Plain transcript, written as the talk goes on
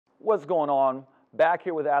What's going on? Back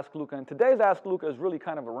here with Ask Luka, and today's Ask Luka is really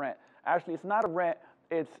kind of a rant. Actually, it's not a rant,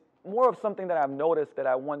 it's more of something that I've noticed that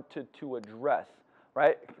I wanted to address,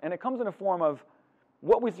 right? And it comes in the form of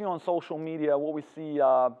what we see on social media, what we see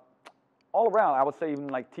all around, I would say even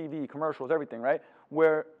like TV, commercials, everything, right?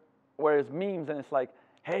 Where it's memes and it's like,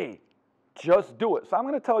 hey, just do it. So I'm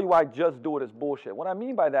going to tell you why just do it is bullshit. What I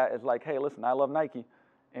mean by that is like, hey, listen, I love Nike,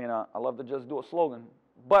 and I love the just do it slogan,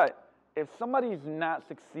 but if somebody's not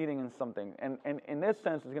succeeding in something, and in this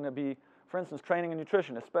sense it's going to be, for instance, training and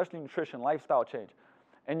nutrition, especially nutrition, lifestyle change,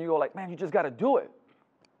 and you go like, man, you just got to do it.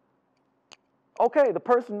 Okay, the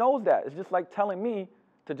person knows that. It's just like telling me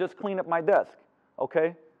to just clean up my desk.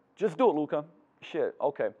 Okay, just do it, Luka. Shit,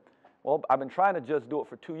 okay. Well, I've been trying to just do it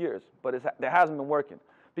for 2 years, but it hasn't been working.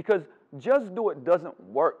 Because just do it doesn't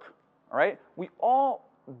work, all right? We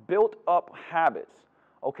all built up habits,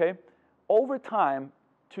 okay, over time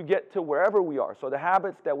to get to wherever we are. So the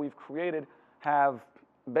habits that we've created have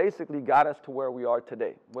basically got us to where we are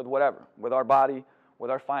today with whatever, with our body, with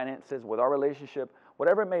our finances, with our relationship,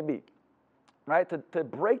 whatever it may be, right? To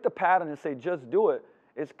break the pattern and say just do it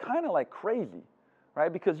is kind of like crazy,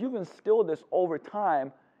 right? Because you've instilled this over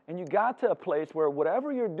time and you got to a place where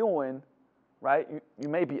whatever you're doing, right, you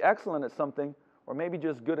may be excellent at something or maybe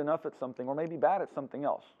just good enough at something or maybe bad at something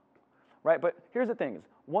else, right? But here's the thing is,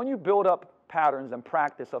 when you build up patterns and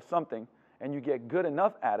practice of something and you get good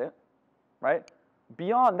enough at it, right?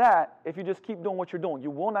 Beyond that, if you just keep doing what you're doing,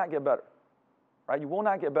 you will not get better, right? You will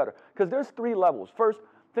not get better because there's 3 levels. First,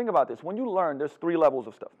 think about this. When you learn, there's 3 levels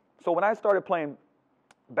of stuff. So when I started playing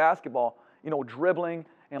basketball, you know, dribbling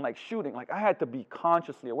and like shooting, like I had to be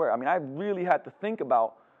consciously aware. I mean, I really had to think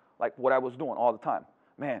about like what I was doing all the time.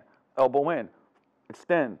 Man, elbow in,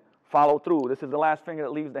 extend, follow through. This is the last finger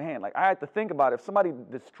that leaves the hand. Like I had to think about it. If somebody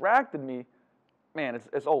distracted me, man,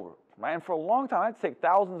 it's over, right? And for a long time, I had to take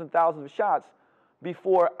thousands and thousands of shots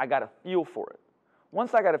before I got a feel for it.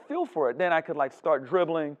 Once I got a feel for it, then I could like start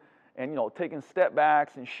dribbling and, you know, taking step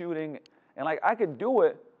backs and shooting. And like I could do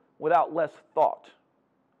it without less thought,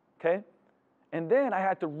 okay? And then I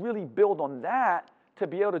had to really build on that to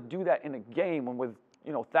be able to do that in a game and with,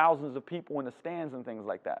 you know, thousands of people in the stands and things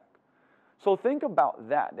like that. So think about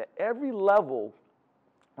that every level,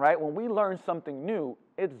 right, when we learn something new,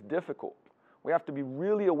 it's difficult. We have to be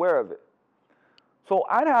really aware of it. So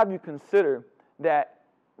I'd have you consider that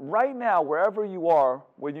right now, wherever you are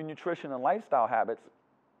with your nutrition and lifestyle habits,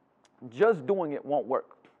 just doing it won't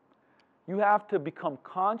work. You have to become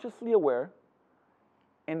consciously aware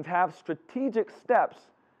and have strategic steps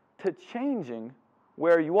to changing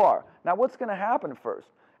where you are. Now, what's going to happen first?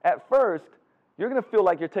 At first, you're going to feel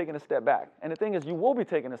like you're taking a step back. And the thing is, you will be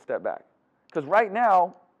taking a step back. Because right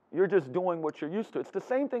now, you're just doing what you're used to. It's the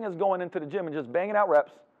same thing as going into the gym and just banging out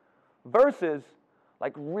reps versus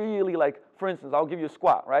like really like, for instance, I'll give you a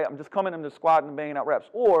squat, right? I'm just coming in the squat and banging out reps.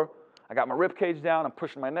 Or I got my rib cage down, I'm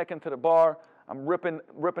pushing my neck into the bar, I'm ripping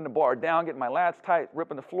the bar down, getting my lats tight,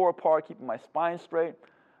 ripping the floor apart, keeping my spine straight,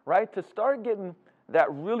 right? To start getting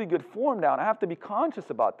that really good form down, I have to be conscious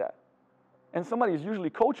about that. And somebody is usually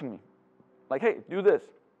coaching me. Like, hey, do this.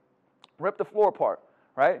 Rip the floor apart,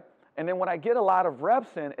 right? And then when I get a lot of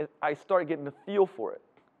reps in, I start getting the feel for it.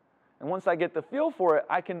 And once I get the feel for it,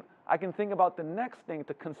 I can think about the next thing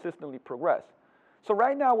to consistently progress. So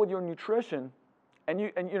right now with your nutrition, and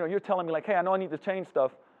you know, you're telling me like, hey, I know I need to change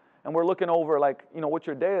stuff, and we're looking over like, you know, what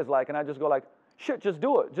your day is like, and I just go like, shit, just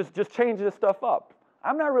do it. Just change this stuff up.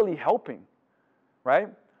 I'm not really helping, right?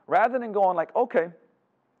 Rather than going like, okay,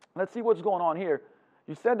 let's see what's going on here.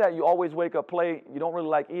 You said that you always wake up late, you don't really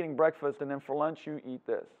like eating breakfast, and then for lunch you eat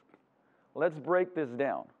this. Let's break this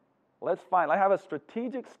down. I have a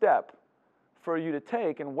strategic step for you to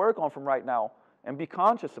take and work on from right now and be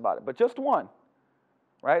conscious about it, but just one,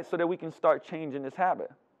 right? So that we can start changing this habit.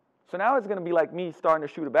 So now it's going to be like me starting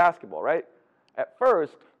to shoot a basketball, right? At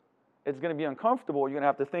first, it's going to be uncomfortable. You're going to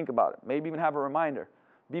have to think about it. Maybe even have a reminder.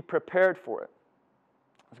 Be prepared for it.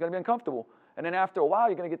 It's going to be uncomfortable. And then after a while,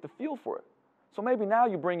 you're going to get the feel for it. So maybe now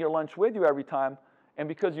you bring your lunch with you every time, and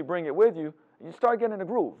because you bring it with you, you start getting in a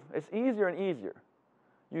groove. It's easier and easier.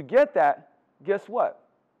 You get that, guess what?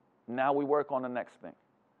 Now we work on the next thing,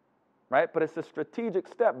 right? But it's a strategic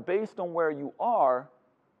step based on where you are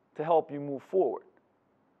to help you move forward.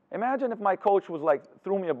 Imagine if my coach was like,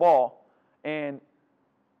 threw me a ball, and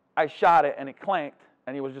I shot it, and it clanked,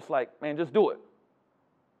 and he was just like, man, just do it,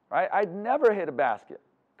 right? I'd never hit a basket.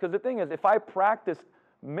 Because the thing is, if I practice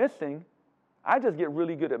missing, I just get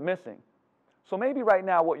really good at missing. So maybe right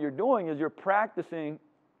now what you're doing is you're practicing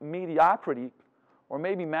mediocrity, or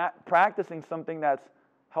maybe practicing something that's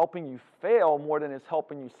helping you fail more than it's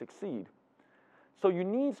helping you succeed. So you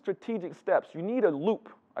need strategic steps. You need a loop,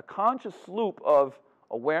 a conscious loop of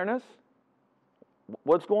awareness,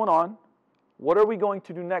 what's going on, what are we going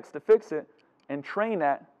to do next to fix it, and train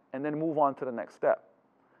that, and then move on to the next step.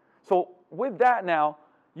 So with that now,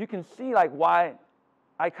 you can see like why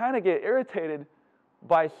I kind of get irritated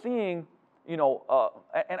by seeing, you know,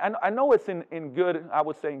 and I know it's in good, I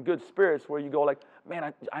would say in good spirits, where you go like,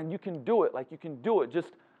 man, you can do it, like you can do it,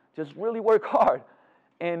 just really work hard.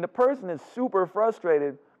 And the person is super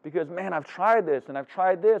frustrated because, man, I've tried this and I've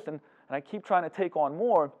tried this and I keep trying to take on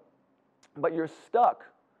more, but you're stuck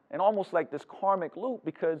in almost like this karmic loop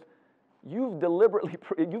because you've deliberately,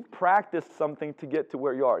 you've practiced something to get to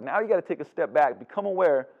where you are. Now you got to take a step back, become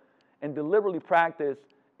aware, and deliberately practice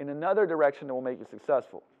in another direction that will make you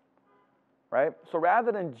successful, right? So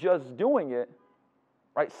rather than just doing it,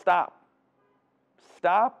 right, stop.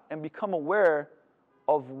 Stop and become aware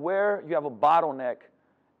of where you have a bottleneck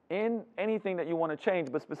in anything that you want to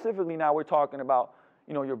change. But specifically now we're talking about,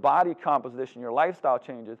 you know, your body composition, your lifestyle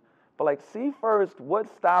changes. But like, see first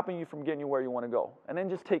what's stopping you from getting you where you want to go. And then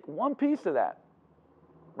just take one piece of that,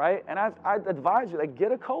 right? And I advise you, like,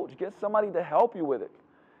 get a coach, get somebody to help you with it.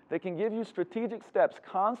 They can give you strategic steps,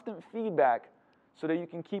 constant feedback, so that you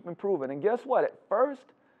can keep improving. And guess what? At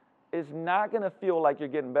first, it's not going to feel like you're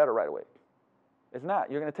getting better right away. It's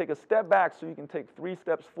not. You're going to take a step back so you can take 3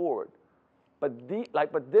 steps forward. But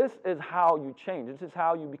this is how you change. This is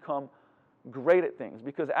how you become great at things.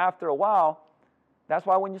 Because after a while, that's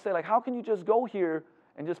why when you say, like, how can you just go here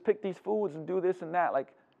and just pick these foods and do this and that? Like,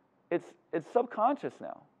 it's subconscious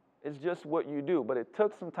now. It's just what you do. But it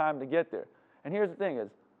took some time to get there. And here's the thing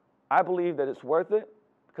is, I believe that it's worth it.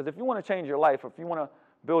 Because if you want to change your life, or if you want to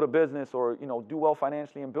build a business or, you know, do well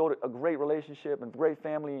financially and build a great relationship and great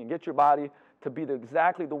family and get your body to be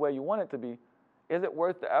exactly the way you want it to be, is it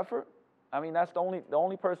worth the effort? I mean, that's the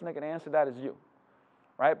only person that can answer that is you,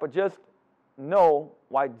 right? But just know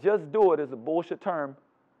why just do it is a bullshit term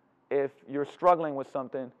if you're struggling with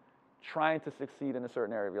something, trying to succeed in a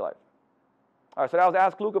certain area of your life. All right, so that was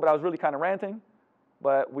Ask Luka, but I was really kind of ranting,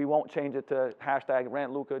 but we won't change it to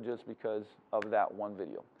 #RantLuka just because of that one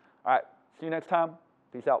video. All right, see you next time.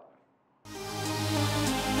 Peace out.